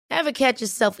Ever catch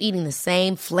yourself eating the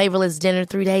same flavorless dinner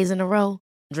 3 days in a row?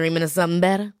 Dreaming of something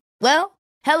better? Well,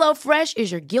 HelloFresh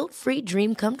is your guilt-free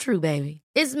dream come true, baby.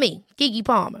 It's me, Keke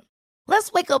Palmer.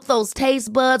 Let's wake up those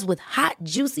taste buds with hot,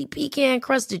 juicy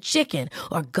pecan-crusted chicken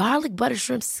or garlic butter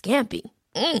shrimp scampi.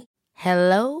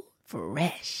 Hello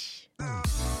Fresh.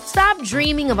 Stop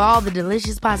dreaming of all the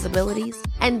delicious possibilities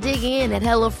and dig in at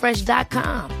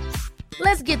HelloFresh.com.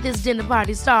 Let's get this dinner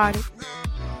party started.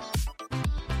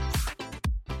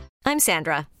 I'm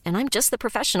Sandra, and I'm just the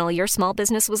professional your small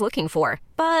business was looking for.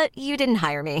 But you didn't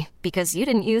hire me because you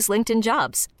didn't use LinkedIn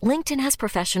Jobs. LinkedIn has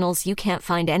professionals you can't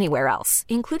find anywhere else,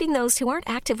 including those who aren't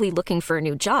actively looking for a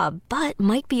new job, but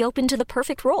might be open to the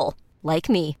perfect role, like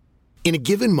me. In a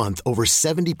given month, over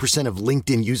 70% of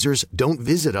LinkedIn users don't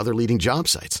visit other leading job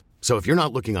sites. So if you're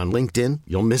not looking on LinkedIn,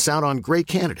 you'll miss out on great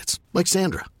candidates like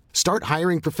Sandra. Start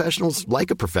hiring professionals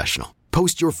like a professional.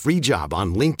 Post your free job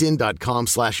on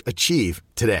linkedin.com/achieve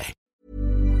today.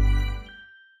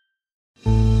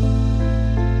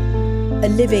 A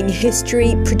Living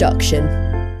History production.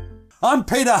 I'm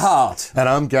Peter Hart. And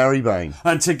I'm Gary Bain.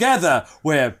 And together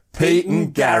we're Pete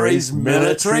and Gary's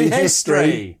Military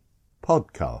History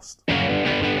Podcast.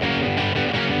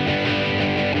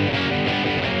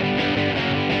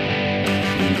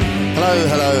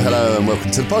 Hello, and welcome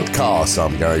to the podcast.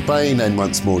 I'm Gary Bain, and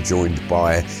once more joined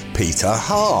by Peter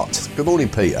Hart. Good morning,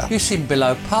 Peter. You seem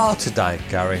below par today,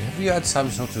 Gary. Have you had some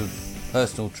sort of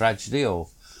personal tragedy or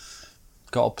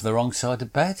got up the wrong side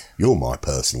of bed? You're my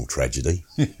personal tragedy.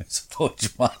 Yes, I thought you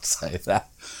might say that.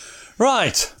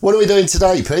 Right. What are we doing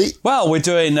today, Pete? Well, we're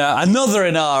doing another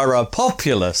in our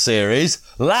popular series,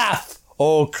 Laugh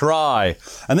or Cry.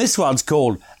 And this one's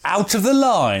called Out of the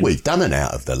Line. We've done an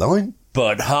Out of the Line.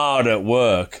 But hard at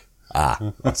work.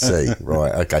 I see.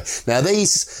 Right, okay. Now,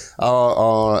 these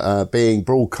are being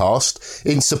broadcast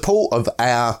in support of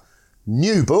our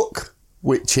new book,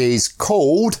 which is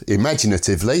called,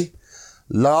 imaginatively,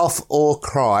 Laugh or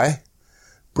Cry,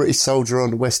 British Soldier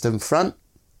on the Western Front,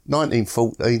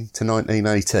 1914 to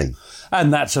 1918.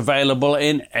 And that's available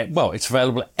it's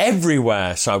available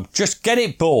everywhere. So just get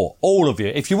it bought, all of you.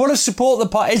 If you want to support the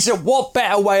podcast, what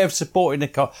better way of supporting the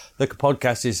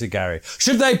podcast is, Gary?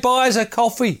 Should they buy us a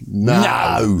coffee?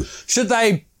 No. Should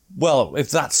they, well,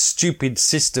 if that stupid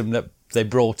system that they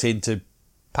brought in to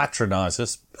patronise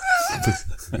us.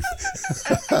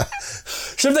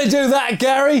 Should they do that,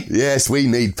 Gary? Yes, we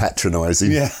need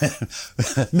patronising. Yeah.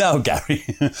 No, Gary.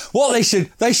 What they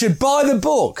should buy the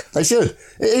book. They should.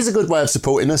 It is a good way of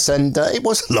supporting us, and it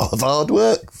was a lot of hard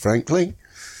work, frankly.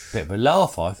 Bit of a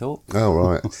laugh, I thought. Oh,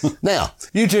 right. Now,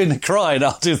 you doing the crying,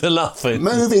 I'll do the laughing.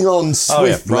 Moving on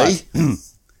swiftly. Oh, yeah,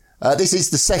 right. This is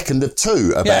the second of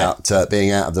two about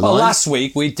being out of the line. Well, last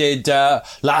week we did out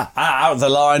of the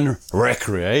line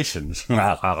recreations.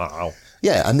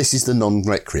 Yeah, and this is the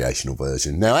non-recreational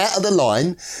version. Now, Out of the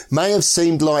Line may have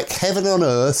seemed like heaven on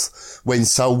earth when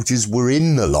soldiers were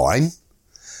in the line,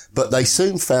 but they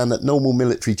soon found that normal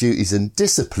military duties and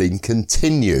discipline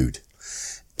continued.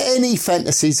 Any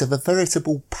fantasies of a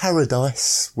veritable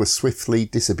paradise were swiftly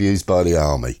disabused by the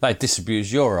army. They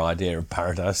disabused your idea of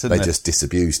paradise, didn't they? They just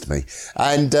disabused me.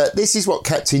 And this is what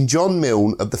Captain John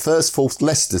Milne of the 1st 4th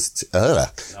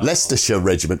Leicestershire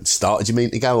Regiment, started you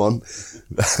mean to go on,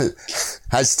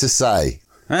 has to say.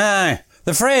 Aye.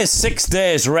 The phrase 6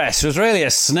 days rest was really a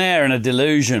snare and a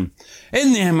delusion.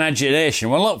 In the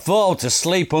imagination, we'll look forward to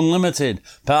sleep unlimited,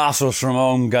 parcels from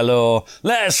home galore,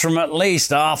 letters from at least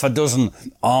half a dozen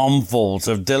armfuls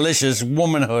of delicious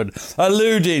womanhood,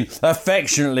 alluding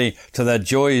affectionately to the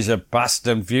joys of past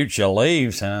and future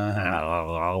leaves.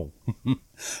 One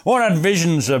had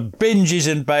visions of binges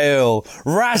in Bale,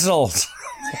 razzles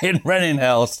in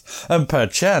Reninghurst, and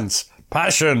perchance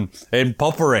passion in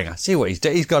Poppering. I see what he's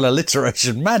doing. He's got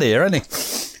alliteration mad here, hasn't he?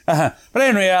 But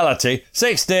in reality,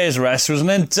 6 days rest was an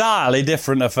entirely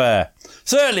different affair.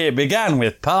 Certainly it began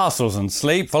with parcels and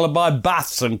sleep, followed by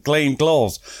baths and clean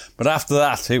clothes. But after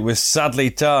that, it was sadly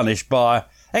tarnished by,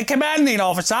 "A commanding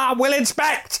officer will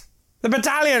inspect. The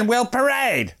battalion will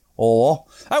parade." Or,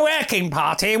 "A working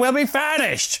party will be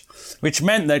furnished." Which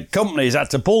meant that companies had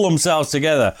to pull themselves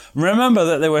together and remember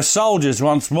that they were soldiers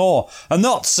once more and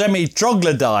not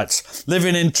semi-troglodytes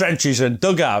living in trenches and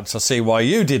dugouts. I see why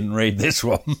you didn't read this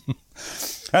one.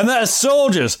 And that as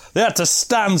soldiers, they had to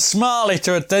stand smartly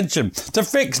to attention, to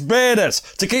fix bayonets,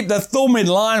 to keep the thumb in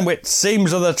line with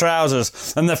seams of the trousers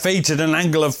and the feet at an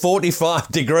angle of 45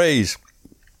 degrees.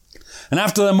 And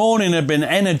after the morning had been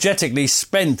energetically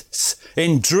spent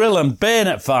in drill and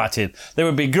bayonet fighting, they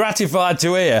would be gratified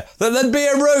to hear that there'd be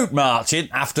a route march in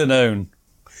afternoon.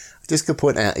 Just to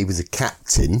point out, he was a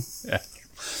captain. Yeah.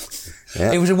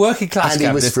 He was a working class And captain.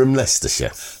 he was from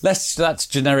Leicestershire. That's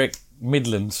generic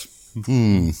Midlands.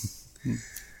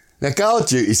 Now, guard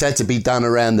duties had to be done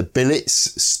around the billets,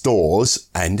 stores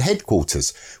and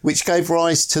headquarters, which gave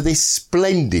rise to this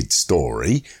splendid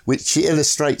story, which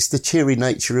illustrates the cheery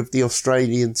nature of the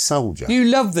Australian soldier. You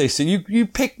love this, and you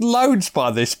picked loads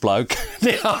by this bloke.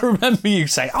 I remember you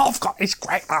saying, I've got this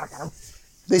great...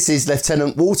 This is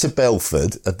Lieutenant Walter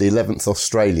Belford of the 11th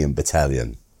Australian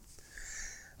Battalion.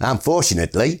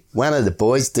 Unfortunately, one of the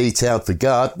boys detailed for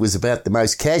guard was about the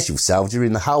most casual soldier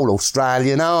in the whole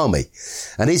Australian army,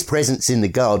 and his presence in the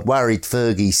guard worried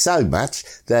Fergie so much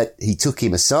that he took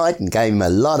him aside and gave him a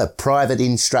lot of private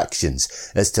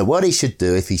instructions as to what he should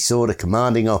do if he saw the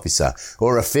commanding officer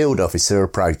or a field officer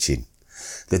approaching.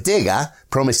 The digger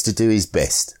promised to do his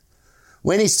best.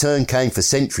 When his turn came for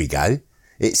sentry go,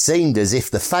 it seemed as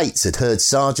if the fates had heard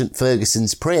Sergeant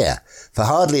Ferguson's prayer, for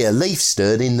hardly a leaf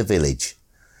stirred in the village.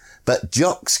 But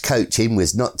Jock's coaching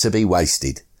was not to be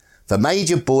wasted, for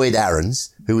Major Boyd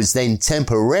Aarons, who was then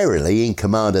temporarily in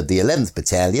command of the 11th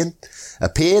Battalion,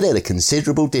 appeared at a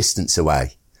considerable distance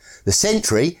away. The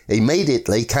sentry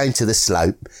immediately came to the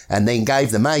slope and then gave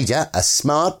the Major a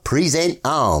smart present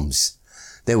arms.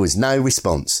 There was no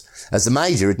response, as the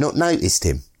Major had not noticed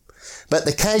him. But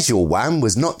the casual one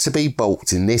was not to be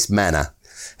balked in this manner.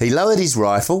 He lowered his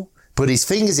rifle, put his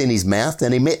fingers in his mouth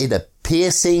and emitted a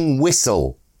piercing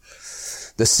whistle.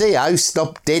 The CO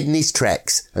stopped dead in his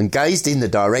tracks and gazed in the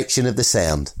direction of the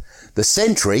sound. The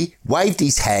sentry waved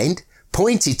his hand,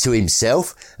 pointed to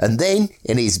himself, and then,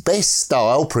 in his best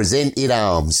style, presented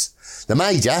arms. The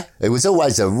Major, who was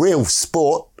always a real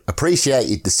sport,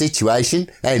 appreciated the situation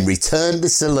and returned the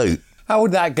salute. How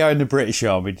would that go in the British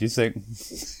Army, do you think?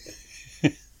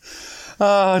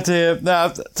 Oh dear.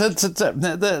 Now,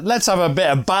 let's have a bit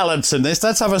of balance in this.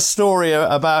 Let's have a story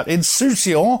about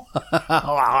insouciant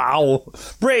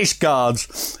British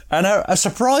Guards and a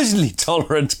surprisingly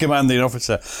tolerant commanding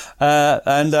officer.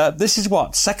 This is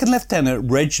what? Second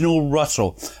Lieutenant Reginald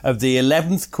Russell of the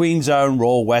 11th Queen's Own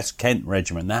Royal West Kent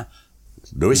Regiment. Now,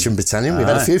 Lewisham Battalion. We've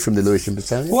had a few from the Lewisham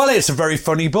Battalion. well, it's a very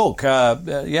funny book.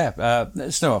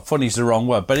 It's no, funny's the wrong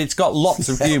word, but it's got lots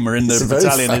of humour in the It's a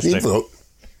battalion very funny history. book.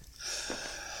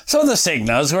 Some of the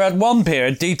signallers were at one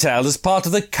period detailed as part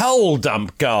of the coal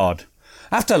dump guard.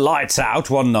 After lights out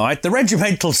one night, the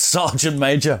regimental sergeant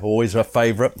major, always a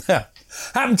favourite,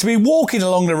 happened to be walking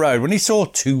along the road when he saw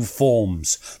two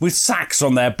forms with sacks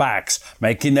on their backs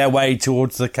making their way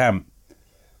towards the camp.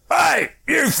 "Hey,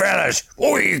 you fellas,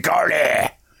 what you got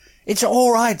there?" "It's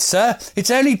all right, sir.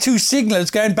 It's only two signallers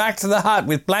going back to the hut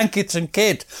with blankets and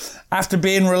kit after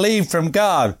being relieved from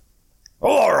guard."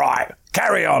 "All right.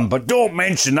 Carry on, but don't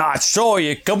mention I saw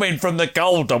you coming from the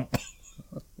coal dump."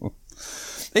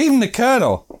 Even the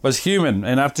colonel was human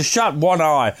enough to shut one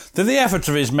eye to the efforts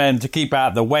of his men to keep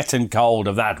out the wet and cold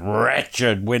of that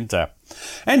wretched winter.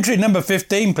 Entering number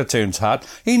 15 platoon's hut,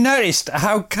 he noticed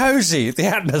how cosy the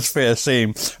atmosphere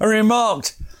seemed and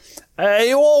remarked,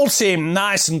 "You all seem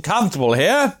nice and comfortable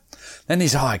here." Then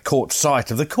his eye caught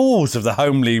sight of the cause of the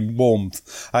homely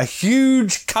warmth, a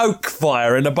huge coke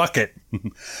fire in a bucket.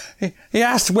 He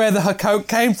asked where the coke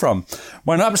came from,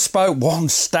 when up spoke one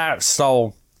stout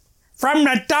soul. "From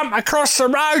the dump across the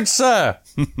road, sir."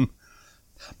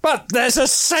 "But there's a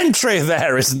sentry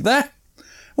there, isn't there?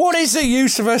 What is the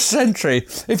use of a sentry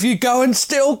if you go and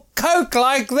steal coke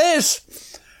like this?"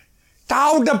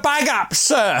 "Hold the bag up,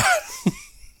 sir."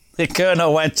 The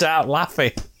colonel went out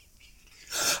laughing.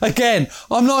 Again,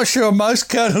 I'm not sure most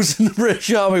colonels in the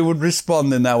British Army would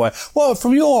respond in that way. Well,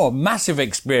 from your massive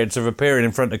experience of appearing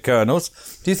in front of colonels,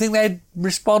 do you think they'd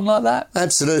respond like that?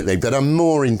 Absolutely, but I'm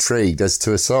more intrigued as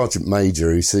to a sergeant major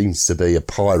who seems to be a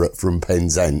pirate from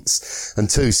Penzance and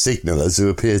two signallers who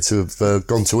appear to have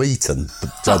gone to Eton,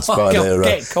 judged by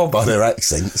their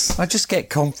accents. I just get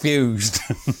confused.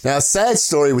 Now, a sad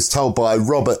story was told by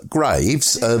Robert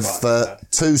Graves of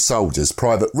two soldiers,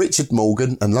 Private Richard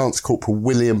Morgan and Lance Corporal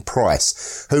William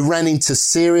Price, who ran into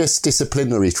serious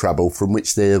disciplinary trouble from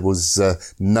which there was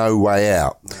no way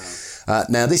out.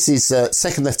 Now, this is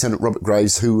Second Lieutenant Robert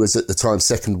Graves, who was at the time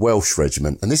 2nd Welsh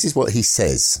Regiment, and this is what he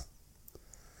says.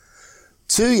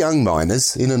 "Two young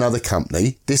miners in another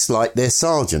company disliked their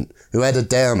sergeant, who had a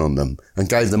down on them and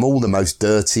gave them all the most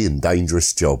dirty and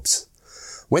dangerous jobs.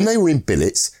 When they were in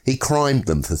billets, he crimed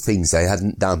them for things they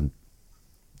hadn't done.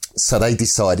 So they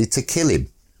decided to kill him.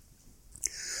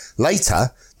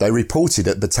 Later, they reported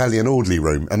at battalion orderly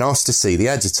room and asked to see the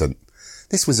adjutant.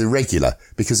 This was irregular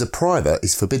because a private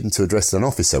is forbidden to address an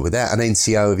officer without an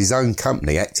NCO of his own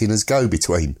company acting as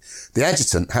go-between. The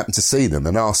adjutant happened to see them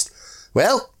and asked,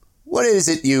 'Well, what is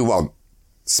it you want?'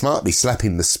 smartly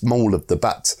slapping the small of the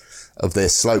butt of their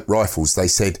slope rifles, they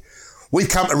said, "We've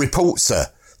come to report, sir,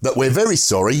 that we're very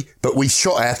sorry, but we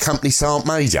shot our company sergeant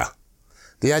major."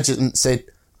 The adjutant said,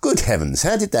 "Good heavens,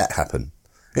 how did that happen?"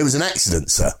 "It was an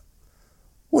accident, sir."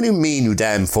 "What do you mean, you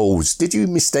damn fools? Did you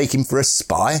mistake him for a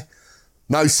spy?"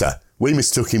 "No, sir, we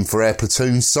mistook him for our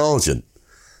platoon sergeant."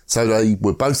 So they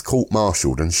were both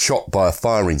court-martialed and shot by a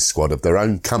firing squad of their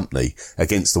own company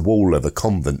against the wall of a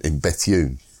convent in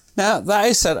Bethune. Now, that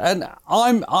is sad. And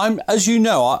I'm, as you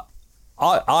know,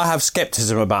 I have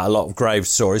scepticism about a lot of grave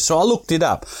stories, so I looked it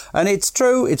up. And it's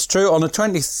true. On the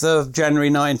 20th of January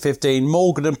 1915,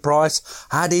 Morgan and Price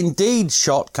had indeed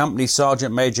shot Company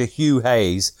Sergeant Major Hugh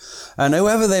Hayes. And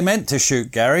whoever they meant to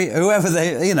shoot, Gary,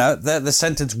 the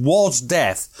sentence was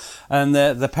death. And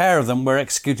the pair of them were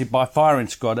executed by firing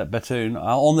squad at Bethune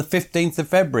on the 15th of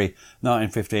February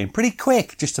 1915. Pretty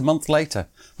quick, just a month later.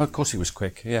 Well, of course it was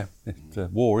quick, yeah.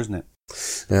 It's war, isn't it?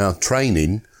 Now,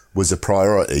 training was a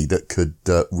priority that could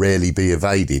rarely be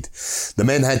evaded. The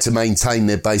men had to maintain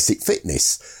their basic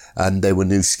fitness, and there were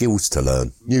new skills to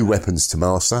learn, new weapons to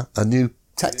master, and new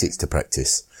tactics to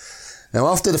practice. Now,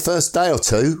 after the first day or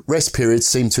two, rest periods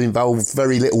seemed to involve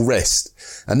very little rest.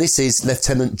 And this is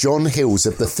Lieutenant John Hills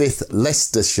of the 5th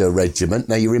Leicestershire Regiment.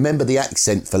 Now, you remember the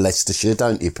accent for Leicestershire,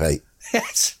 don't you, Pete?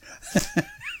 Yes.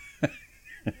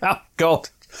 Oh, God.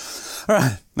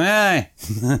 Right. Aye.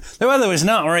 The weather was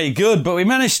not very good, but we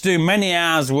managed to do many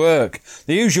hours' work.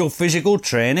 The usual physical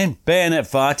training, bayonet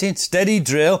fighting, steady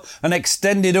drill and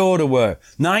extended order work,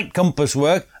 night compass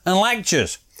work and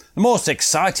lectures. The most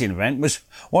exciting event was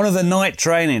one of the night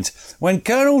trainings, when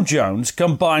Colonel Jones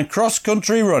combined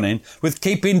cross-country running with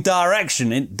keeping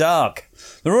direction in dark.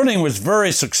 The running was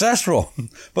very successful,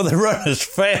 but the runners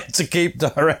failed to keep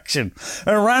direction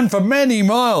and ran for many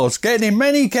miles, getting in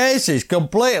many cases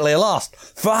completely lost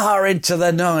far into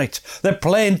the night. The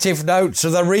plaintive notes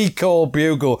of the recall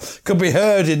bugle could be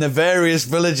heard in the various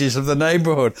villages of the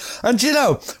neighbourhood. And you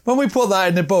know, when we put that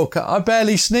in the book, I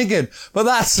barely sniggered, but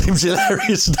that seems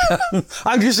hilarious now.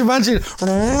 I can just imagine.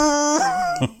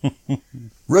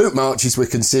 Route marches were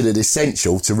considered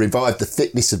essential to revive the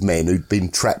fitness of men who'd been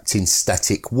trapped in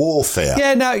static warfare.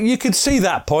 Yeah, now, you could see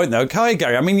that point, though, can't you,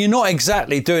 Gary? I mean, you're not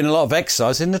exactly doing a lot of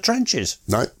exercise in the trenches.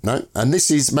 No. And this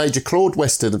is Major Claude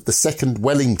Weston of the 2nd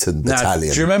Wellington Battalion.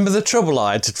 Now, do you remember the trouble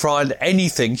I had to find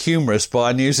anything humorous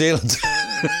by New Zealand?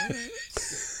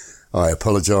 I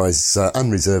apologise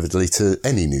unreservedly to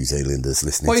any New Zealanders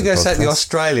listening what to the are you going to say to the podcast.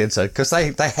 Australians, though? Because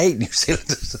they hate New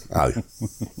Zealanders. Oh.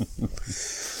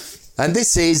 And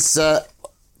this is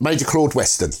Major Claude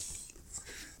Weston.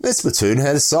 This platoon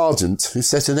had a sergeant who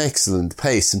set an excellent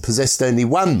pace and possessed only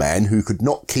one man who could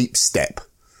not keep step.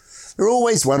 There are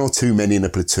always one or two men in a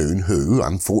platoon who,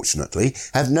 unfortunately,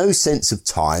 have no sense of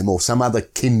time or some other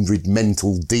kindred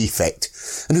mental defect,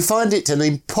 and who find it an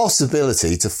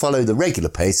impossibility to follow the regular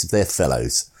pace of their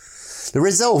fellows. The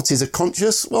result is a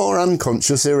conscious or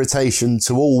unconscious irritation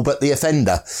to all but the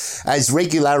offender, as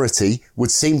regularity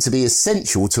would seem to be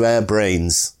essential to our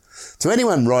brains. To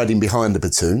anyone riding behind the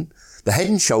platoon, the head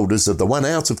and shoulders of the one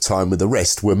out of time with the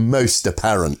rest were most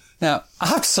apparent. Now, I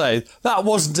have to say, that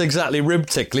wasn't exactly rib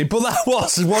tickling, but that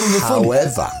was one of the fun.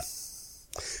 However,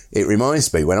 it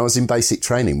reminds me, when I was in basic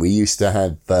training, we used to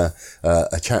have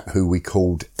a chap who we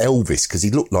called Elvis, because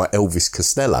he looked like Elvis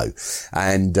Costello.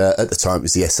 And at the time, it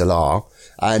was the SLR.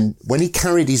 And when he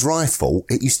carried his rifle,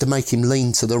 it used to make him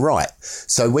lean to the right.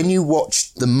 So when you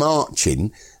watched the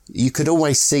marching, you could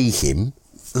always see him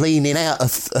leaning out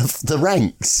of the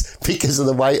ranks because of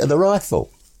the weight of the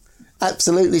rifle.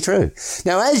 Absolutely true.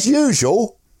 Now, as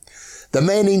usual, the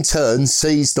men in turn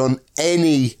seized on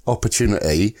any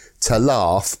opportunity to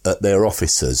laugh at their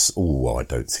officers. Oh, I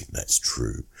don't think that's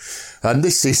true. And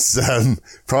this is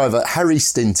Private Harry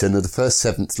Stinton of the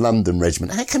 1st 7th London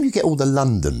Regiment. How come you get all the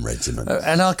London regiment?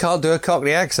 And I can't do a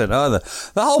Cockney accent either.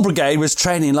 The whole brigade was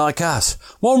training like us.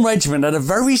 One regiment had a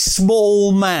very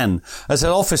small man as an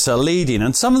officer leading,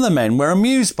 and some of the men were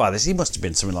amused by this. He must have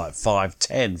been something like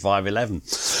 5'10",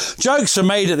 5'11". Jokes were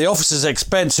made at the officer's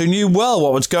expense, who knew well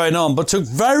what was going on, but took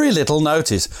very little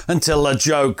notice until the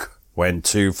joke went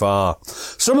too far.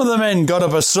 Some of the men got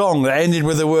up a song that ended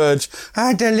with the words,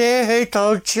 "And a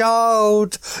little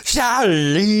child shall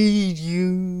lead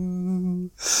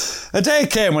you." A day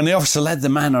came when the officer led the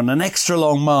man on an extra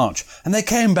long march, and they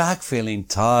came back feeling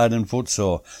tired and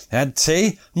footsore. They had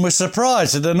tea and were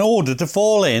surprised at an order to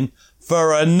fall in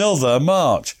for another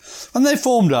march. When they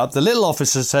formed up, the little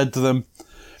officer said to them,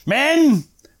 "Men,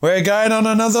 we're going on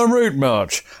another route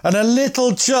march, and a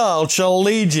little child shall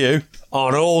lead you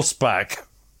on horseback."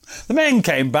 The men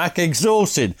came back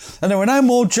exhausted, and there were no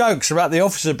more jokes about the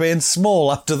officer being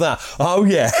small after that. Oh,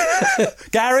 yeah.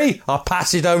 Gary, I'll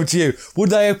pass it over to you. Would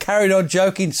they have carried on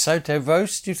joking sotto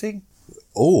voce, do you think?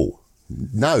 Oh,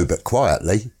 no, but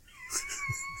quietly.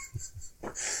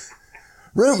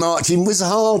 Route marching was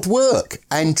hard work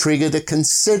and triggered a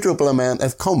considerable amount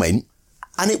of comment,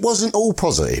 and it wasn't all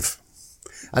positive.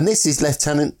 And this is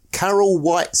Lieutenant Carroll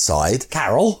Whiteside.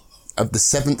 Carroll? Of the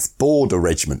 7th Border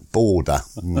Regiment. Border.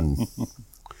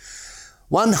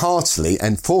 One heartily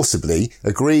and forcibly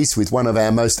agrees with one of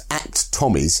our most apt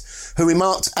Tommies, who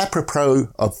remarked apropos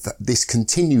of this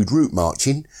continued route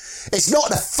marching, "It's not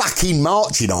the fucking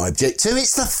marching I object to,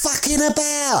 it's the fucking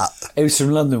about." He was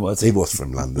from London, was he? He was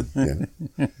from London,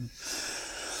 yeah.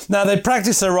 Now, they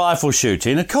practice their rifle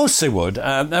shooting. Of course they would.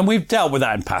 And we've dealt with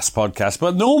that in past podcasts.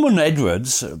 But Norman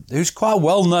Edwards, who's quite a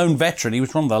well-known veteran, he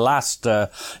was one of the last,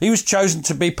 he was chosen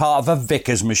to be part of a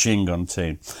Vickers machine gun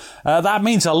team. That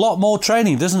means a lot more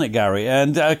training, doesn't it, Gary?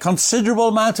 And a considerable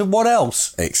amount of what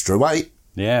else? Extra weight.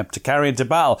 Yeah, to carry into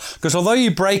battle. Because although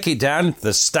you break it down,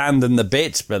 the stand and the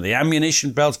bit, but the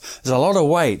ammunition belts, there's a lot of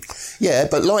weight. Yeah,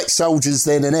 but like soldiers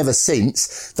then and ever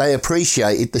since, they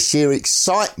appreciated the sheer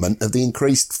excitement of the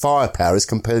increased firepower as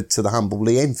compared to the humble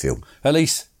Lee Enfield. At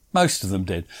least most of them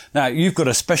did. Now, you've got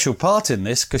a special part in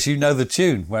this because you know the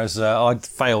tune, whereas I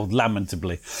failed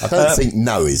lamentably. I don't think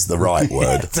no is the right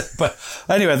word. But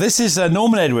anyway, this is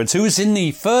Norman Edwards, who was in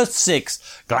the 1st 6th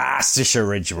Gloucestershire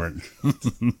Regiment.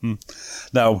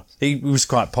 No, he was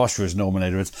quite posh as Norman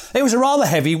Edwards. It was a rather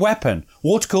heavy weapon,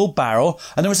 water-cooled barrel,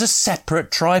 and there was a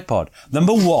separate tripod.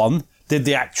 Number 1 did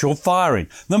the actual firing.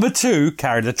 Number 2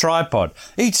 carried a tripod.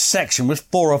 Each section was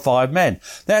 4 or 5 men.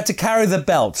 They had to carry the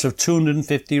belts of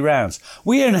 250 rounds.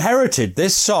 We inherited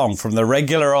this song from the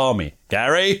regular army.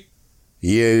 Gary?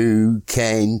 You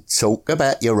can talk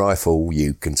about your rifle,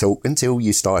 you can talk until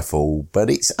you stifle,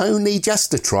 but it's only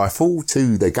just a trifle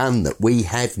to the gun that we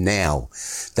have now.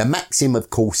 The Maxim, of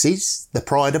course, is the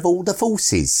pride of all the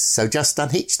forces, so just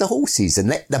unhitch the horses and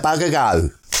let the bugger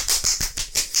go.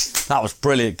 That was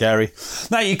brilliant, Gary.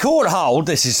 Now, you caught hold,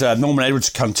 this is Norman Edwards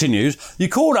continues, you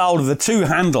caught hold of the 2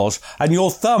 handles and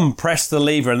your thumb pressed the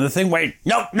lever and the thing went,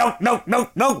 no.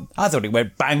 I thought it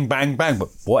went bang, bang, bang, but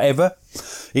whatever.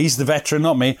 He's the veteran,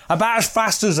 not me. About as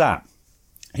fast as that.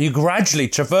 You gradually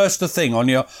traverse the thing on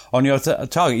your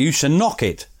target. You used to knock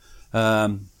it.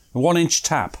 1-inch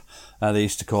tap. They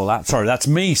used to call that. Sorry, that's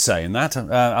me saying that.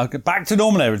 I'll get back to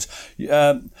Norman Edwards.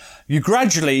 You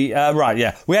gradually,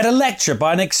 we had a lecture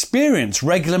by an experienced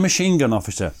regular machine gun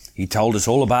officer. He told us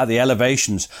all about the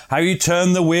elevations, how you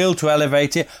turn the wheel to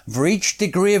elevate it. For each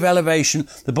degree of elevation,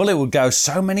 the bullet would go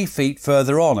so many feet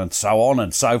further on and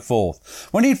so forth.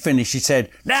 When he'd finished, he said,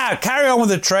 "Now, carry on with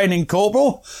the training,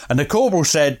 Corporal." And the Corporal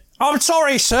said, "I'm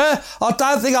sorry, sir. I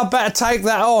don't think I'd better take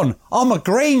that on. I'm a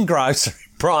greengrocer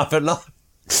in private life."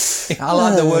 I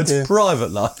like the words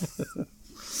private life.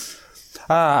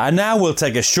 And now we'll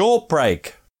take a short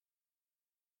break.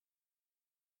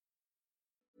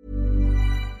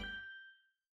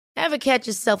 Ever catch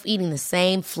yourself eating the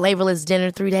same flavorless dinner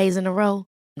 3 days in a row?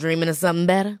 Dreaming of something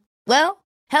better? Well,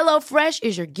 HelloFresh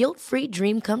is your guilt-free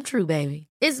dream come true, baby.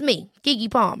 It's me,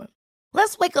 Keke Palmer.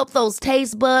 Let's wake up those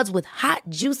taste buds with hot,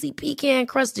 juicy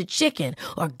pecan-crusted chicken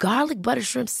or garlic butter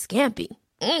shrimp scampi.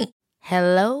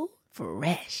 Hello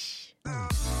Fresh.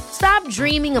 Stop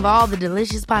dreaming of all the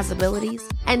delicious possibilities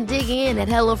and dig in at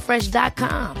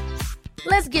HelloFresh.com.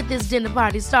 Let's get this dinner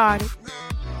party started.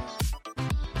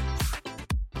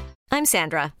 I'm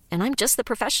Sandra, and I'm just the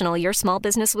professional your small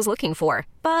business was looking for.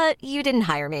 But you didn't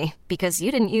hire me because you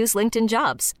didn't use LinkedIn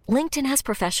Jobs. LinkedIn has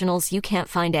professionals you can't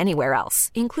find anywhere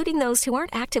else, including those who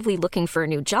aren't actively looking for a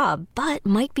new job, but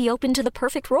might be open to the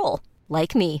perfect role,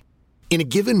 like me. In a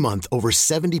given month, over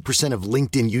 70% of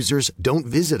LinkedIn users don't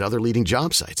visit other leading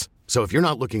job sites. So if you're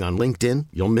not looking on LinkedIn,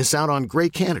 you'll miss out on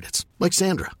great candidates like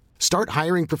Sandra. Start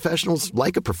hiring professionals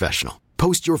like a professional.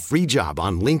 Post your free job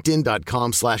on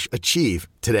linkedin.com/achieve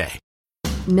today.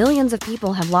 Millions of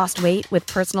people have lost weight with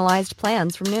personalized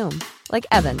plans from Noom. Like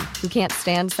Evan, who can't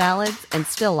stand salads and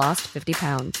still lost 50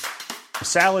 pounds.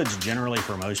 Salads generally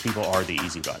for most people are the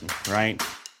easy button, right?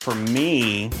 For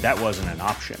me, that wasn't an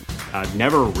option. I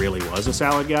never really was a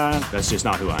salad guy. That's just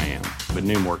not who I am. But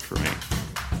Noom worked for me.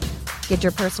 Get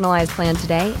your personalized plan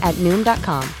today at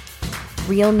Noom.com.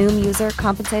 Real Noom user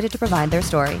compensated to provide their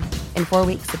story. In 4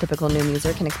 weeks, the typical Noom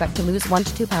user can expect to lose 1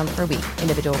 to 2 pounds per week.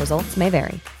 Individual results may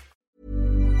vary.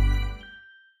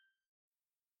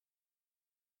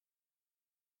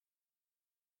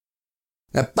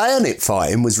 Now, bayonet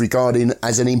fighting was regarded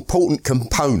as an important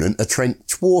component of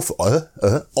trench warfare.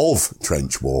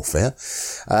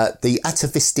 The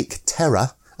atavistic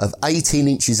terror of 18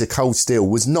 inches of cold steel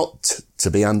was not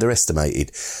to be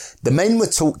underestimated. The men were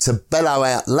taught to bellow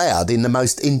out loud in the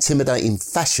most intimidating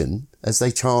fashion as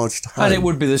they charged home. And it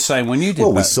would be the same when you did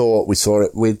Well, that. we saw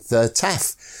it with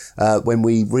Taff when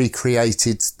we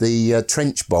recreated the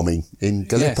trench bombing in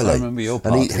Gallipoli. Yes, I remember your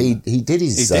part. And he did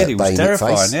his He was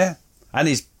terrifying, face. yeah. And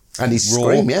his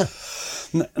roar. Scream, yeah.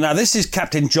 Now, this is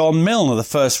Captain John Milne of the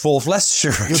 1st 4th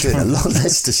Leicestershire You're doing a Regiment. lot of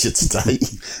Leicestershire today.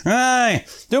 Aye,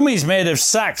 dummies made of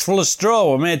sacks full of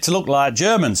straw were made to look like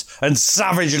Germans and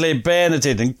savagely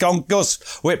bayoneted and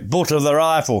concussed with butt of the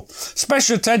rifle.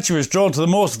 Special attention was drawn to the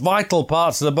most vital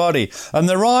parts of the body, and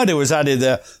the rider was added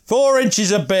there. 4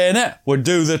 inches of bayonet would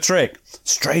do the trick.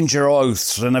 Stranger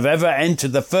oaths than have ever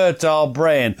entered the fertile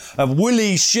brain of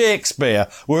Willie Shakespeare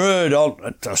were heard on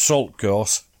at assault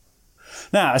course.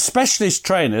 Now, specialist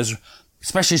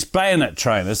bayonet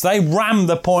trainers, they ram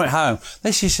the point home.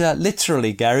 This is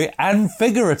literally, Gary, and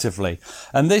figuratively.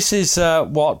 And this is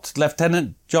what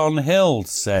Lieutenant John Hill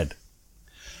said.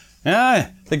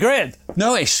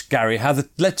 Notice, Gary, how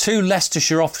the 2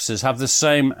 Leicestershire officers have the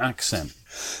same accent.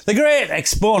 The great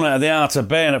exponent of the art of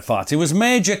bayonet fighting was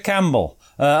Major Campbell,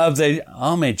 of the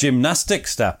Army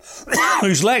Gymnastics staff,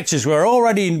 whose lectures were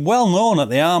already well known at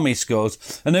the Army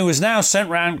schools and who was now sent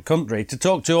round the country to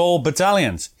talk to all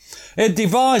battalions. He had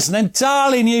devised an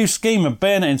entirely new scheme of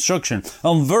bayonet instruction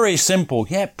on very simple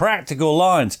yet practical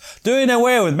lines, doing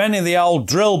away with many of the old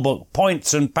drill book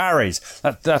points and parries.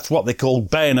 That's what they call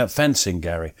bayonet fencing,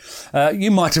 Gary.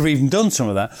 You might have even done some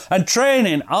of that. And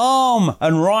training arm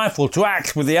and rifle to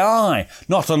act with the eye,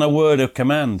 not on a word of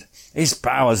command. His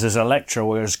powers as a lecturer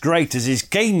were as great as his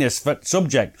keenness for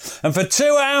subject, and for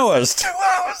 2 hours,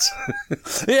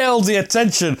 he held the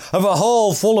attention of a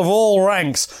hall full of all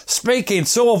ranks, speaking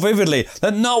so vividly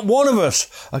that not one of us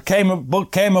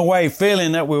came away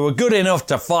feeling that we were good enough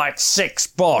to fight 6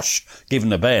 Bosch,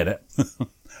 given a bayonet,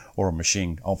 or a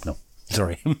machine. Oh, no.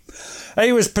 Sorry.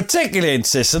 He was particularly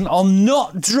insistent on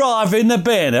not driving the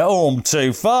bayonet home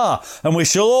too far, and we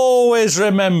shall always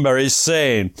remember his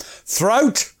saying,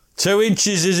 "Throat, 2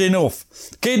 inches is enough.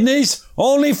 Kidneys,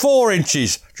 only 4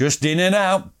 inches, just in and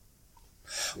out."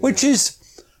 Which is,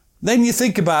 then you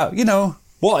think about,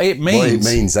 what it means. What it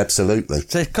means, absolutely.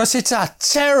 Because it's a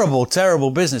terrible,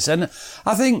 terrible business. And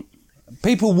I think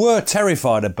people were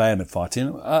terrified of bayonet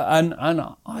fighting, and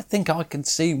I think I can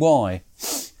see why.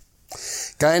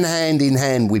 Going hand in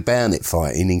hand with bayonet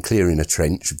fighting in clearing a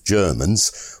trench of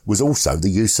Germans was also the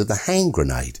use of the hand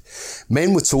grenade.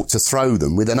 Men were taught to throw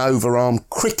them with an overarm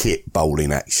cricket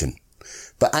bowling action,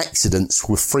 but accidents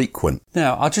were frequent.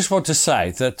 Now, I just want to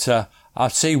say that I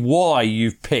see why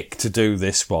you've picked to do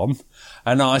this one,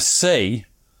 and I see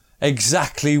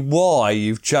exactly why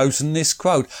you've chosen this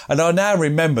quote. And I now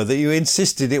remember that you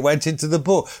insisted it went into the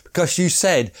book because you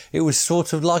said it was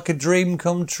sort of like a dream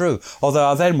come true. Although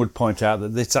I then would point out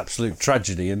that it's absolute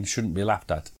tragedy and shouldn't be laughed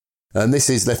at. And this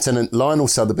is Lieutenant Lionel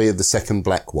Sotheby of the 2nd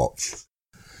Black Watch.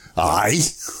 Aye.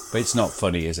 But it's not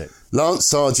funny, is it? Lance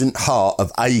Sergeant Hart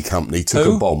of A Company took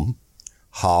a bomb.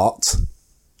 Hart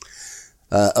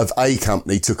of A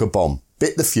Company took a bomb,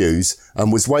 bit the fuse,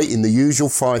 and was waiting the usual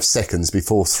 5 seconds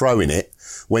before throwing it,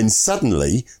 when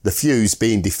suddenly the fuse,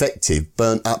 being defective,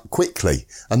 burnt up quickly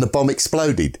and the bomb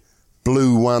exploded,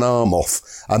 blew one arm off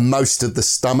and most of the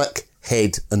stomach,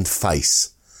 head and face.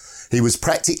 He was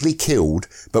practically killed,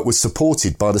 but was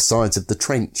supported by the sides of the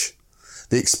trench.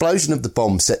 The explosion of the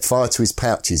bomb set fire to his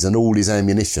pouches and all his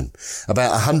ammunition.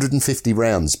 About 150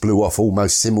 rounds blew off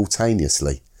almost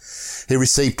simultaneously. He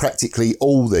received practically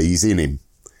all these in him.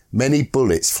 Many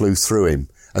bullets flew through him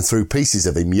and threw pieces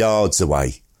of him yards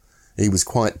away. He was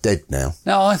quite dead now.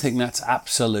 No, I think that's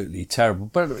absolutely terrible.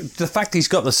 But the fact he's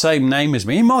got the same name as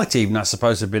me, he might even, I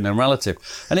suppose, have been a relative.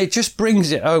 And it just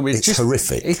brings it home. It's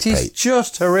horrific. It is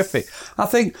just horrific. I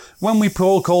think when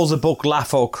Paul calls a book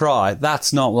Laugh or Cry,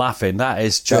 that's not laughing. That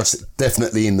is just... That's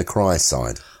definitely in the cry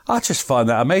side. I just find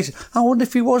that amazing. I wonder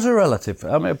if he was a relative.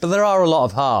 I mean, but there are a lot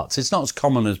of Harts. It's not as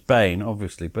common as Bain,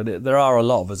 obviously, but there are a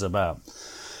lot of us about.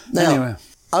 Now, anyway.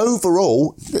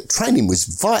 Overall, training was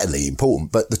vitally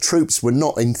important, but the troops were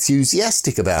not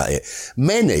enthusiastic about it.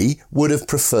 Many would have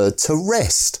preferred to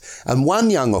rest, and one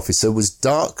young officer was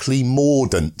darkly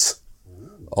mordant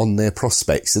on their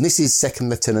prospects. And this is 2nd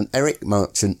Lieutenant Eric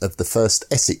Marchant of the 1st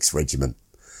Essex Regiment.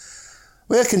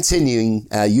 We're continuing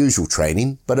our usual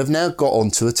training, but have now got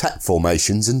on to attack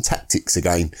formations and tactics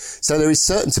again, so there is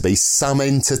certain to be some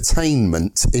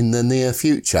entertainment in the near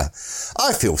future.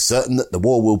 I feel certain that the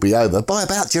war will be over by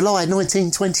about July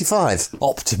 1925.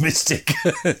 Optimistic.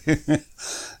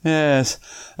 Yes.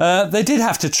 They did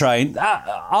have to train.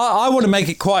 I want to make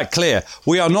it quite clear.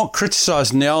 We are not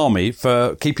criticising the army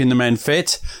for keeping the men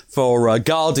fit, for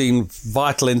guarding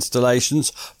vital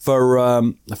installations, for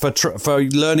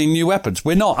learning new weapons.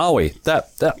 We're not, are we?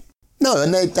 No,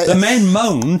 and the men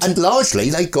moaned. And largely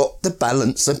they got the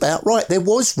balance about right. There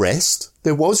was rest,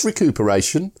 there was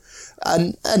recuperation,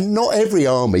 and not every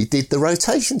army did the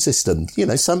rotation system. You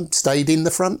know, some stayed in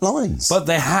the front lines. But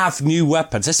they have new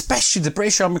weapons, especially the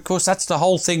British Army, of course. That's the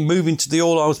whole thing, moving to the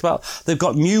all-arms battle. They've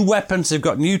got new weapons, they've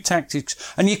got new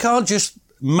tactics, and you can't just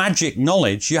magic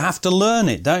knowledge. You have to learn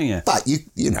it, don't you? But,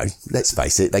 you know, let's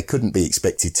face it, they couldn't be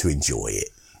expected to enjoy it.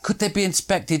 Could they be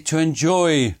expected to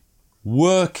enjoy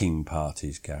working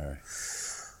parties, Gary?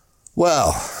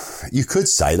 Well, you could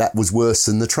say that was worse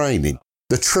than the training.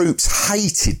 The troops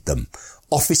hated them.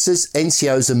 Officers,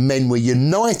 NCOs and men were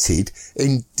united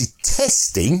in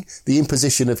detesting the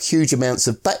imposition of huge amounts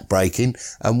of backbreaking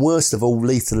and, worst of all,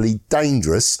 lethally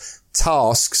dangerous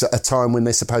tasks at a time when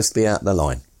they're supposed to be out of the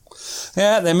line.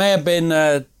 Yeah, they may have been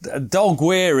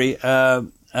dog-weary.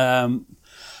 They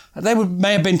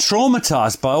may have been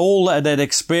traumatised by all that they'd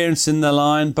experienced in the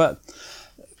line, but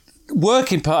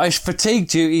working parties, fatigue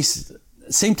duties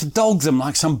seemed to dog them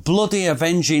like some bloody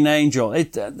avenging angel.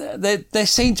 There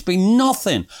seemed to be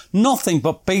nothing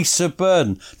but beasts of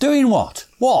burden. Doing what?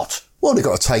 What? Well, they've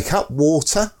got to take up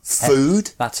water,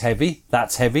 food. That's heavy.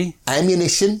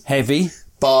 Ammunition. Heavy.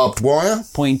 Barbed wire.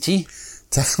 Pointy.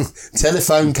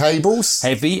 Telephone cables.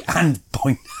 Heavy and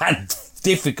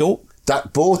difficult.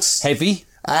 Duckboards. Heavy.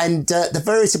 And the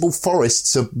veritable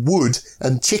forests of wood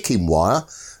and chicken wire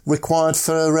required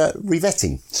for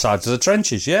revetting. Sides of the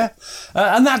trenches, yeah.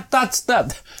 And that's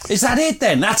is that it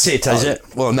then? That's it, is it?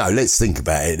 Well, no, let's think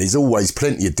about it. There's always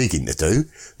plenty of digging to do.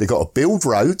 They've got to build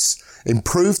roads,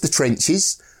 improve the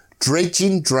trenches,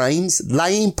 dredging drains,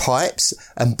 laying pipes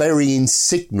and burying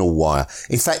signal wire.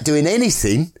 In fact, doing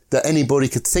anything that anybody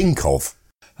could think of.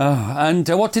 And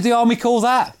what did the army call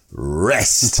that?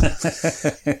 Rest.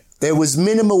 There was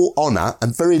minimal honour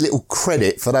and very little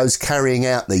credit for those carrying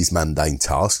out these mundane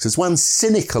tasks, as one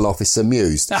cynical officer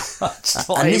mused.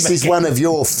 And this is one of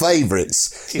your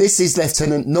favourites. This is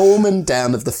Lieutenant Norman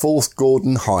Down of the 4th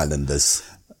Gordon Highlanders.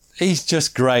 He's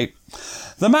just great.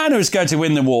 The man who's going to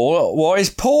win the war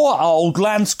is poor old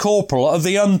Lance Corporal of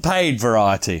the unpaid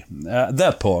variety.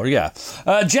 They're poor, yeah.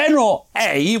 General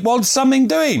A wants something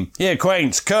doing. He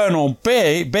acquaints Colonel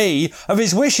B of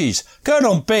his wishes.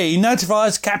 Colonel B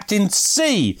notifies Captain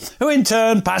C, who in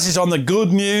turn passes on the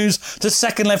good news to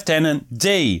Second Lieutenant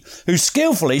D, who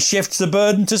skillfully shifts the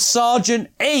burden to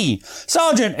Sergeant E.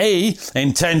 Sergeant E,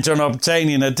 intent on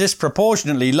obtaining a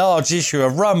disproportionately large issue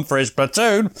of rum for his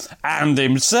platoon and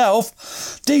himself,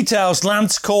 details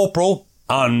Lance Corporal,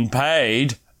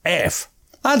 unpaid, F.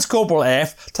 Lance Corporal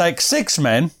F takes 6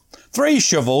 men, 3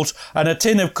 shovels and a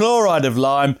tin of chloride of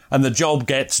lime, and the job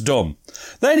gets done.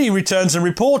 Then he returns and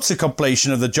reports the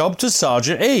completion of the job to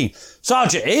Sergeant E.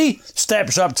 Sergeant E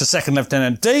steps up to Second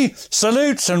Lieutenant D,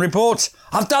 salutes and reports,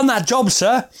 "I've done that job,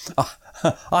 sir."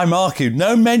 I mark you,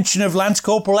 no mention of Lance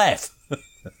Corporal F.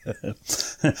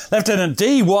 Lieutenant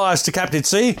D wires to Captain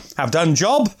C, "Have done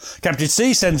job." Captain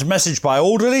C sends a message by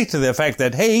orderly to the effect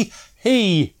that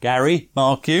he, Gary,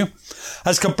 mark you,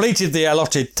 has completed the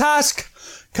allotted task.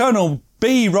 Colonel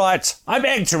B writes, "I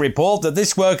beg to report that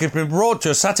this work has been brought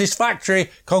to a satisfactory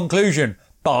conclusion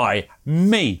by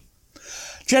me."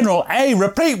 General A,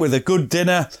 replete with a good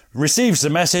dinner, receives the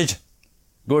message.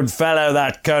 "Good fellow,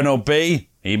 that Colonel B,"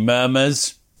 he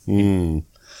murmurs.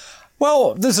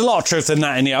 Well, there's a lot of truth in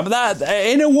that in the end, but that,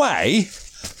 in a way,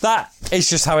 that is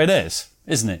just how it is,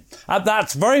 isn't it?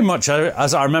 That's very much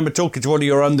as I remember talking to one of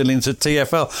your underlings at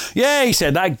TfL. Yeah, he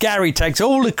said, that Gary takes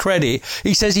all the credit.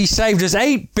 He says he saved us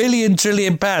 £8 billion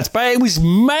trillion, but it was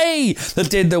me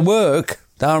that did the work.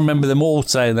 I remember them all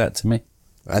saying that to me.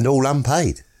 And all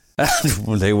unpaid.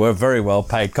 Well, they were very well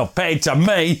paid compared to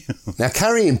me. Now,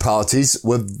 carrying parties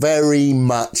were very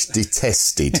much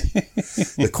detested.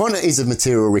 The quantities of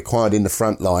material required in the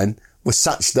front line were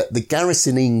such that the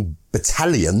garrisoning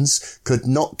battalions could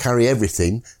not carry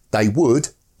everything they would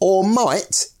or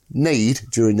might need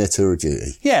during their tour of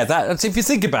duty. Yeah, that's if you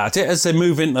think about it, as they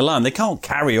move into the line, they can't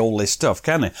carry all this stuff,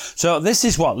 can they? So this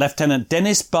is what Lieutenant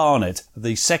Dennis Barnett of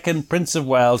the 2nd Prince of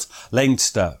Wales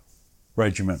Leinster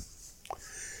Regiment.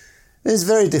 It's a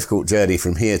very difficult journey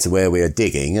from here to where we are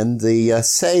digging, and the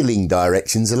sailing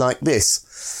directions are like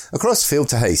this. Across field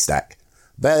to haystack.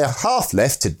 About half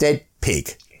left to dead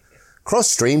pig.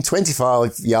 Cross stream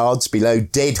 25 yards below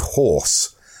dead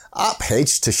horse. Up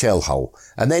hedge to shell hole,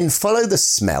 and then follow the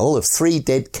smell of 3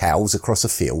 dead cows across a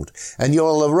field, and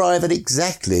you'll arrive at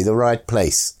exactly the right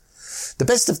place. The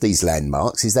best of these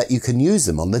landmarks is that you can use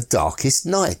them on the darkest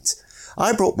night.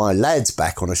 I brought my lads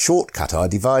back on a shortcut I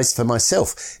devised for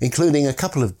myself, including a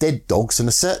couple of dead dogs and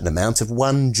a certain amount of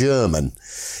one German.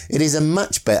 It is a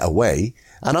much better way,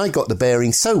 and I got the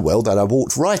bearing so well that I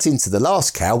walked right into the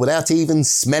last cow without even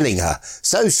smelling her.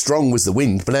 So strong was the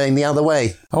wind blowing the other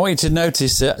way. I want you to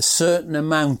notice a certain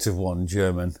amount of one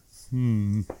German.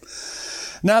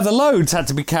 Now, the loads had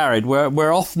to be carried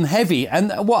were often heavy,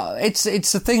 and it's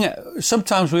the thing.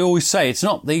 Sometimes we always say it's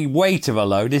not the weight of a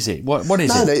load, is it? What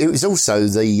is it? No, it was also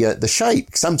the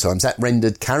shape. Sometimes that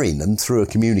rendered carrying them through a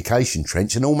communication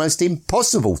trench an almost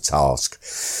impossible task.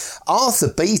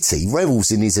 Arthur Beattie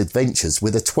revels in his adventures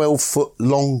with a 12-foot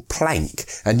long plank,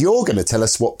 and you're going to tell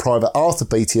us what Private Arthur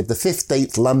Beattie of the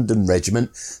 15th London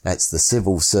Regiment, that's the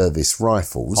Civil Service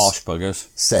Rifles, Harsh buggers,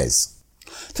 says.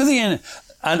 To the end.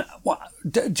 And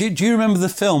do you remember the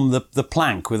film The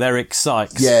Plank with Eric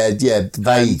Sykes? Yeah,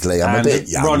 vaguely. I'm a bit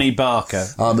young. Ronnie Barker.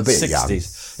 I'm a bit 60s.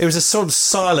 young. It was a sort of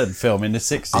silent film in the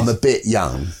 60s. I'm a bit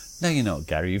young. No, you're not,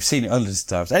 Gary. You've seen it hundreds of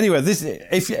times. Anyway,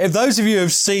 if those of you who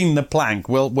have seen The Plank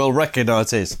will recognise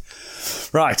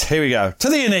this. Right, here we go. To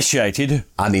the initiated.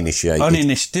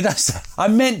 Uninitiated. Did I say? I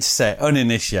meant to say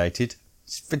uninitiated.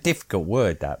 It's a difficult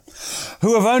word, that.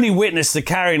 Who have only witnessed the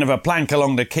carrying of a plank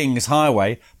along the King's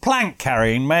Highway, plank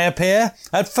carrying may appear,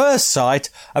 at first sight,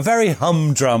 a very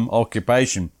humdrum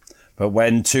occupation. But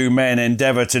when 2 men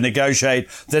endeavour to negotiate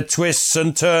the twists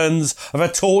and turns of a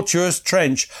tortuous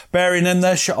trench, bearing on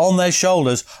their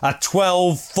shoulders a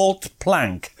 12-foot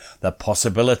plank, the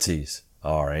possibilities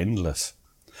are endless.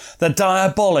 The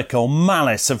diabolical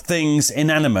malice of things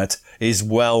inanimate is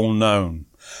well known.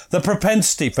 The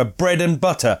propensity for bread and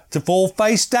butter to fall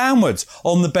face downwards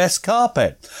on the best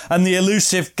carpet, and the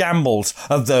elusive gambols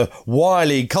of the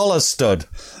wily collar stud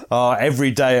are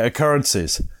everyday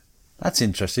occurrences. That's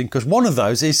interesting, because one of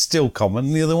those is still common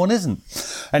and the other one isn't.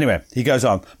 Anyway, he goes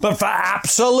on. But for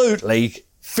absolutely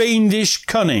fiendish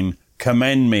cunning,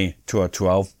 commend me to a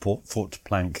 12-foot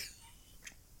plank.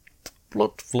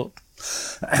 Flut.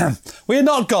 We had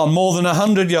not gone more than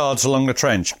 100 yards along the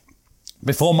trench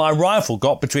before my rifle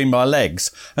got between my legs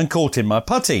and caught in my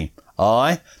putty.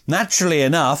 I, naturally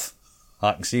enough,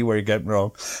 I can see where he got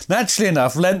wrong, naturally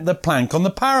enough leant the plank on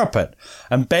the parapet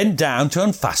and bent down to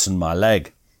unfasten my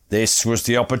leg. This was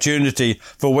the opportunity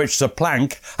for which the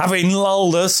plank, having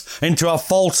lulled us into a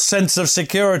false sense of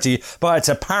security by its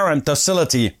apparent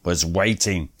docility, was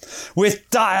waiting. With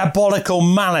diabolical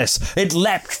malice, it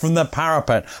leapt from the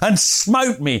parapet and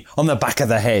smote me on the back of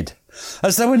the head.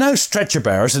 As there were no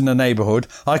stretcher-bearers in the neighbourhood,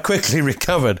 I quickly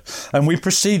recovered, and we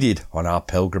proceeded on our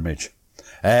pilgrimage.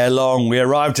 Ere long, we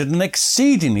arrived at an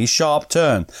exceedingly sharp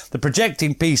turn, the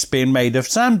projecting piece being made of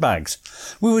sandbags.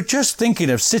 We were just thinking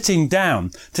of sitting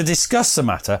down to discuss the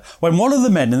matter when one of the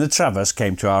men in the traverse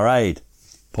came to our aid.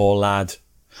 Poor lad,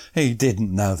 he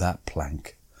didn't know that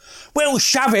plank. We'll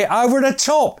shove it over the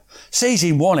top.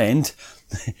 Seizing one end,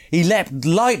 he leapt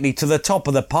lightly to the top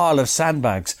of the pile of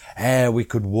sandbags ere we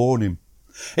could warn him.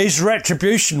 His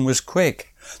retribution was quick.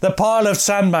 The pile of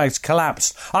sandbags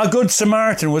collapsed. Our good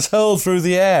Samaritan was hurled through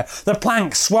the air. The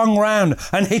plank swung round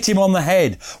and hit him on the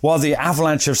head, while the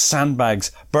avalanche of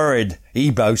sandbags buried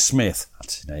Ebo Smith.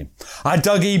 That's his name. I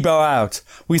dug Ebo out.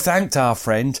 We thanked our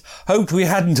friend, hoped we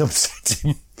hadn't upset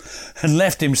him, and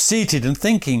left him seated and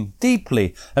thinking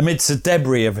deeply amidst the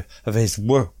debris of his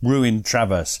ruined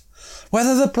traverse.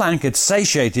 Whether the plank had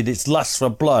satiated its lust for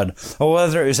blood, or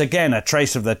whether it was again a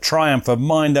trace of the triumph of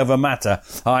mind over matter,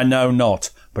 I know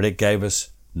not, but it gave us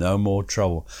no more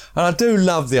trouble. And I do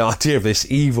love the idea of this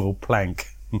evil plank.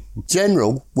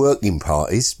 General working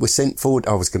parties were sent forward.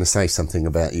 I was going to say something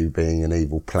about you being an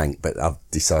evil plank, but I've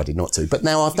decided not to. But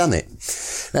now I've done it.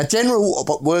 Now, general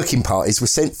working parties were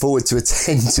sent forward to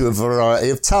attend to a variety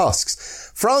of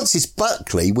tasks. Francis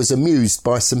Buckley was amused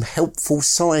by some helpful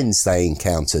signs they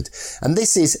encountered, and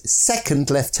this is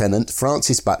Second Lieutenant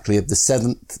Francis Buckley of the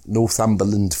 7th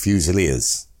Northumberland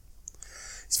Fusiliers.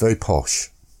 It's very posh.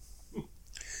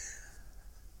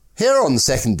 Here on the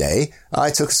second day,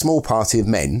 I took a small party of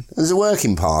men, as a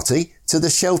working party, to the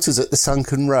shelters at the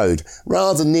sunken road,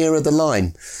 rather nearer the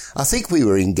line. I think we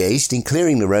were engaged in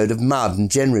clearing the road of mud and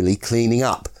generally cleaning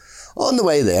up. On the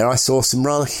way there, I saw some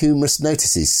rather humorous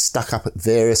notices stuck up at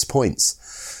various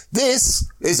points. This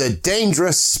is a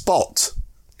dangerous spot.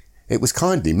 It was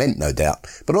kindly meant, no doubt,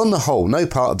 but on the whole, no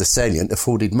part of the salient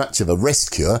afforded much of a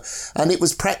rest cure, and it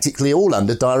was practically all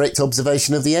under direct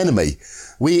observation of the enemy.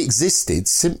 We existed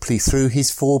simply through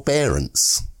his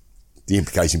forbearance. The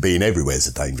implication being everywhere's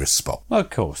a dangerous spot. Of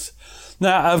course.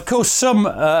 Now, of course,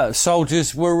 some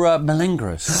soldiers were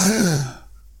malingerers.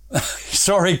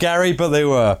 Sorry, Gary, but they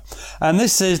were. And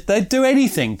they'd do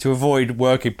anything to avoid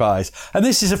working pies. And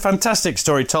this is a fantastic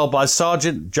story told by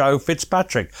Sergeant Joe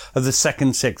Fitzpatrick of the 2nd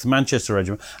 6th Manchester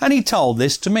Regiment. And he told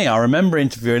this to me. I remember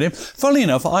interviewing him. Funnily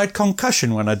enough, I had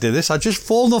concussion when I did this. I just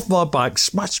fallen off my bike,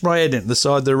 smashed my head into the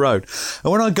side of the road.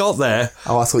 And when I got there...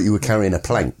 Oh, I thought you were carrying a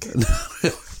plank.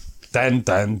 Dun,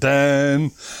 dun,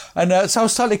 dun. And so I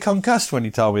was totally concussed when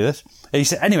he told me this. He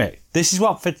said, anyway, this is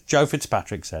what Joe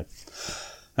Fitzpatrick said.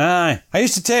 Aye, I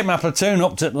used to take my platoon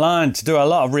up to the line to do a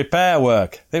lot of repair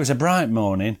work. It was a bright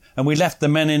morning, and we left the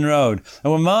Menin Road,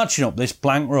 and were marching up this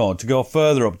blank road to go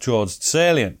further up towards the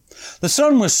salient. The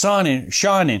sun was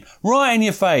shining right in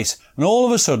your face, and all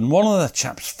of a sudden one of the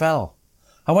chaps fell.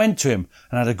 I went to him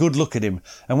and had a good look at him,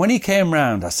 and when he came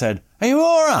round I said, "Are you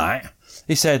all right?"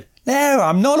 He said, "No,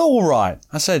 I'm not all right."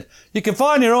 I said, "You can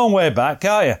find your own way back,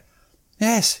 can't you?"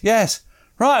 Yes.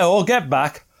 Right, I'll get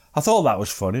back. I thought that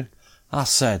was funny. I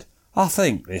said, "I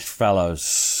think this fellow's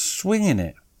swinging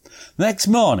it." Next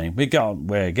morning, we got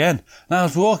away again, and I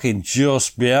was walking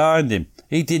just behind him.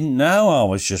 He didn't know I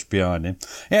was just behind him.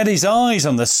 He had his eyes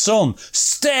on the sun,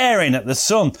 staring at the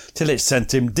sun, till it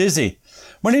sent him dizzy.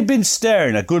 When he'd been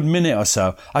staring a good minute or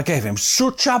so, I gave him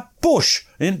such a push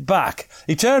in the back.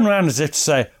 He turned round as if to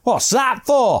say, "What's that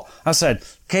for?" I said,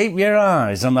 "Keep your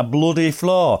eyes on the bloody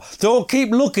floor. Don't keep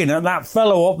looking at that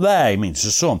fellow up there," he means the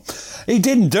sun. He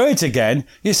didn't do it again.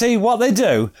 You see, what they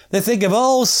do, they think of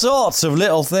all sorts of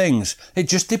little things. It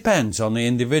just depends on the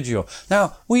individual.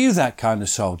 Now, were you that kind of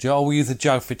soldier, or were you the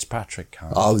Joe Fitzpatrick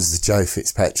kind? I was the Joe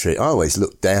Fitzpatrick. I always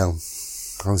looked down.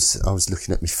 I was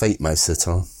looking at my feet most of the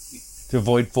time. To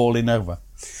avoid falling over.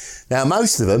 Now,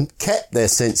 most of them kept their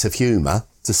sense of humour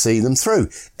to see them through,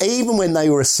 even when they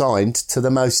were assigned to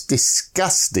the most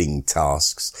disgusting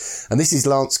tasks. And this is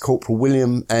Lance Corporal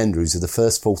William Andrews of the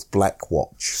 1st 4th Black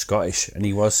Watch. Scottish, and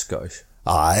he was Scottish.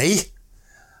 Aye.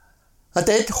 A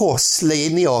dead horse lay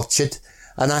in the orchard,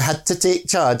 and I had to take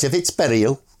charge of its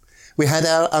burial. We had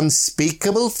our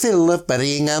unspeakable fill of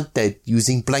burying our dead,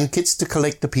 using blankets to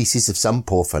collect the pieces of some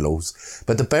poor fellows,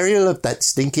 but the burial of that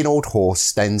stinking old horse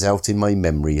stands out in my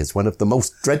memory as one of the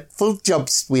most dreadful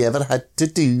jobs we ever had to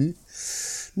do.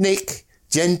 Nick,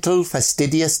 gentle,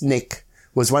 fastidious Nick,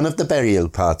 was one of the burial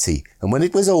party, and when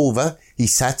it was over, he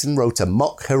sat and wrote a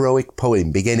mock heroic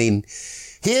poem beginning,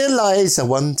 "Here lies a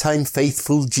one-time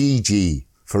faithful Gigi,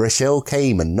 for a shell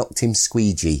came and knocked him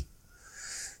squeegee."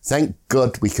 Thank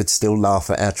God we could still laugh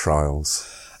at our trials.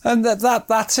 And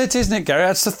that's it, isn't it, Gary?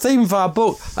 That's the theme of our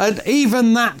book. And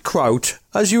even that quote,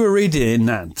 as you were reading in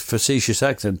that facetious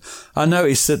accent, I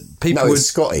noticed that people No, it's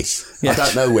Scottish. Yeah. I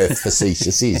don't know where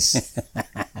facetious is.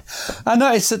 I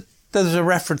noticed that there's a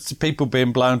reference to people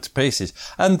being blown to pieces.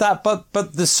 And that, but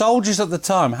the soldiers at the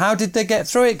time, how did they get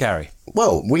through it, Gary?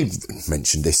 Well, we've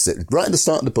mentioned this right at the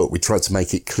start of the book. We tried to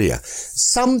make it clear.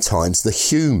 Sometimes the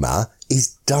humour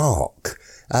is dark.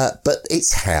 But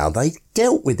it's how they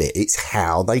dealt with it. It's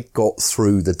how they got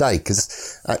through the day. Because,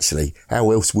 actually,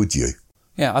 how else would you?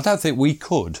 Yeah, I don't think we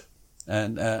could.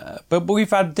 But we've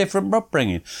had different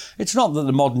upbringing. It's not that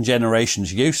the modern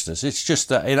generation's useless. It's just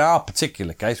that in our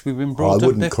particular case, we've been brought up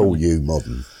differently. I wouldn't call you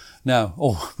modern. No.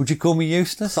 Oh, would you call me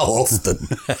useless? Oh, often.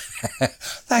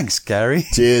 Thanks, Gary.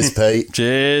 Cheers, Pete.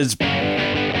 Cheers.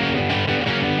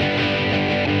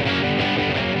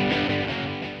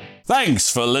 Thanks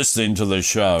for listening to the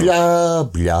show. Blah,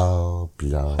 blah,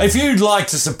 blah. If you'd like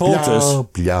to support us,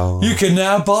 you can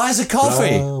now buy us a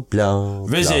coffee.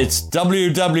 Visit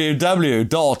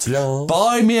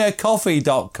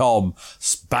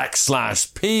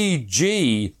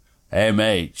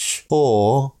www.buymeacoffee.com/PGMH.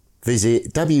 Or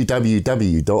visit www.blah.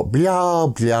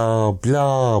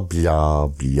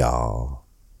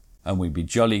 And we'd be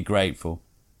jolly grateful.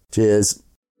 Cheers.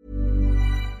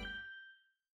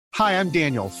 Hi, I'm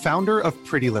Daniel, founder of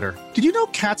Pretty Litter. Did you know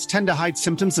cats tend to hide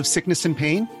symptoms of sickness and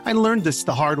pain? I learned this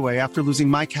the hard way after losing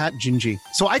my cat, Gingy.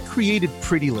 So I created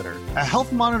Pretty Litter, a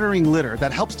health monitoring litter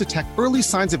that helps detect early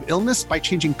signs of illness by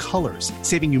changing colors,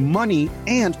 saving you money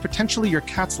and potentially your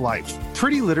cat's life.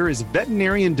 Pretty Litter is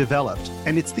veterinarian developed,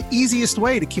 and it's the easiest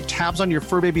way to keep tabs on your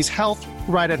fur baby's health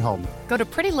right at home. Go to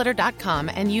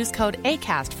prettylitter.com and use code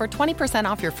ACAST for 20%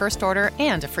 off your first order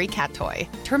and a free cat toy.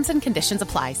 Terms and conditions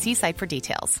apply. See site for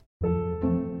details.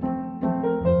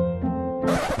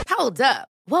 Hold up.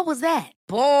 What was that?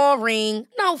 Boring.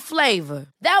 No flavor.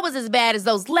 That was as bad as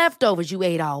those leftovers you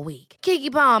ate all week.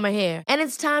 Keke Palmer here, and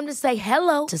it's time to say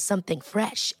hello to something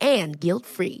fresh and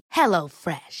guilt-free. Hello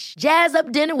Fresh. Jazz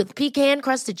up dinner with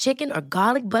pecan-crusted chicken or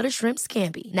garlic butter shrimp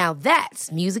scampi. Now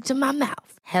that's music to my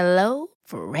mouth. Hello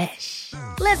Fresh.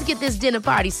 Let's get this dinner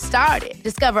party started.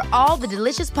 Discover all the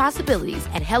delicious possibilities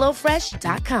at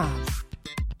HelloFresh.com.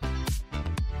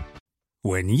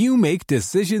 When you make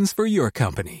decisions for your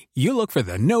company, you look for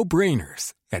the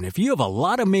no-brainers. And if you have a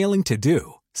lot of mailing to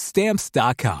do,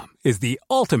 Stamps.com is the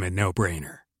ultimate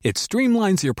no-brainer. It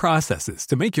streamlines your processes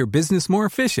to make your business more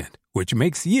efficient, which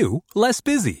makes you less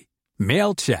busy.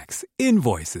 Mail checks,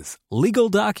 invoices, legal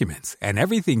documents, and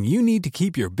everything you need to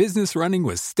keep your business running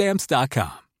with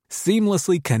Stamps.com.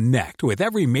 Seamlessly connect with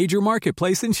every major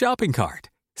marketplace and shopping cart.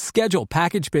 Schedule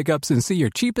package pickups and see your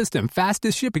cheapest and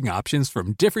fastest shipping options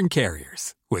from different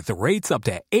carriers, with rates up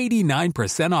to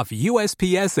 89% off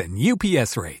USPS and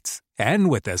UPS rates. And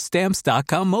with the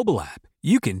Stamps.com mobile app,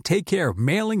 you can take care of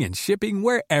mailing and shipping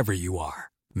wherever you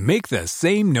are. Make the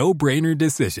same no-brainer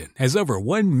decision as over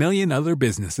 1 million other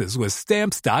businesses with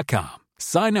Stamps.com.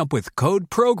 Sign up with code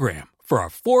PROGRAM for a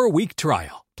 4-week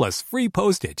trial, plus free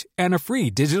postage and a free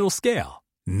digital scale.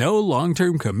 No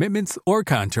long-term commitments or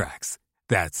contracts.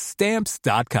 That's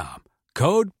Stamps.com.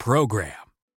 Code PROGRAM.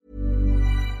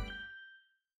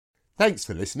 Thanks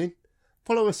for listening.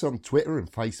 Follow us on Twitter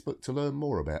and Facebook to learn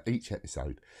more about each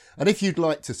episode. And if you'd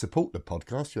like to support the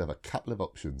podcast, you have a couple of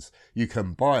options. You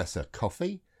can buy us a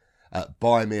coffee at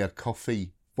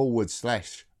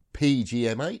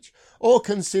buymeacoffee.com/PGMH, or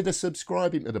consider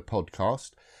subscribing to the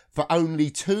podcast for only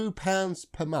 £2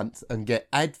 per month and get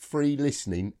ad-free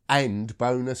listening and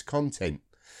bonus content.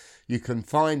 You can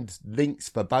find links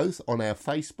for both on our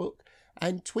Facebook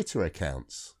and Twitter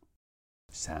accounts.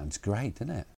 Sounds great,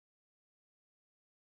 doesn't it?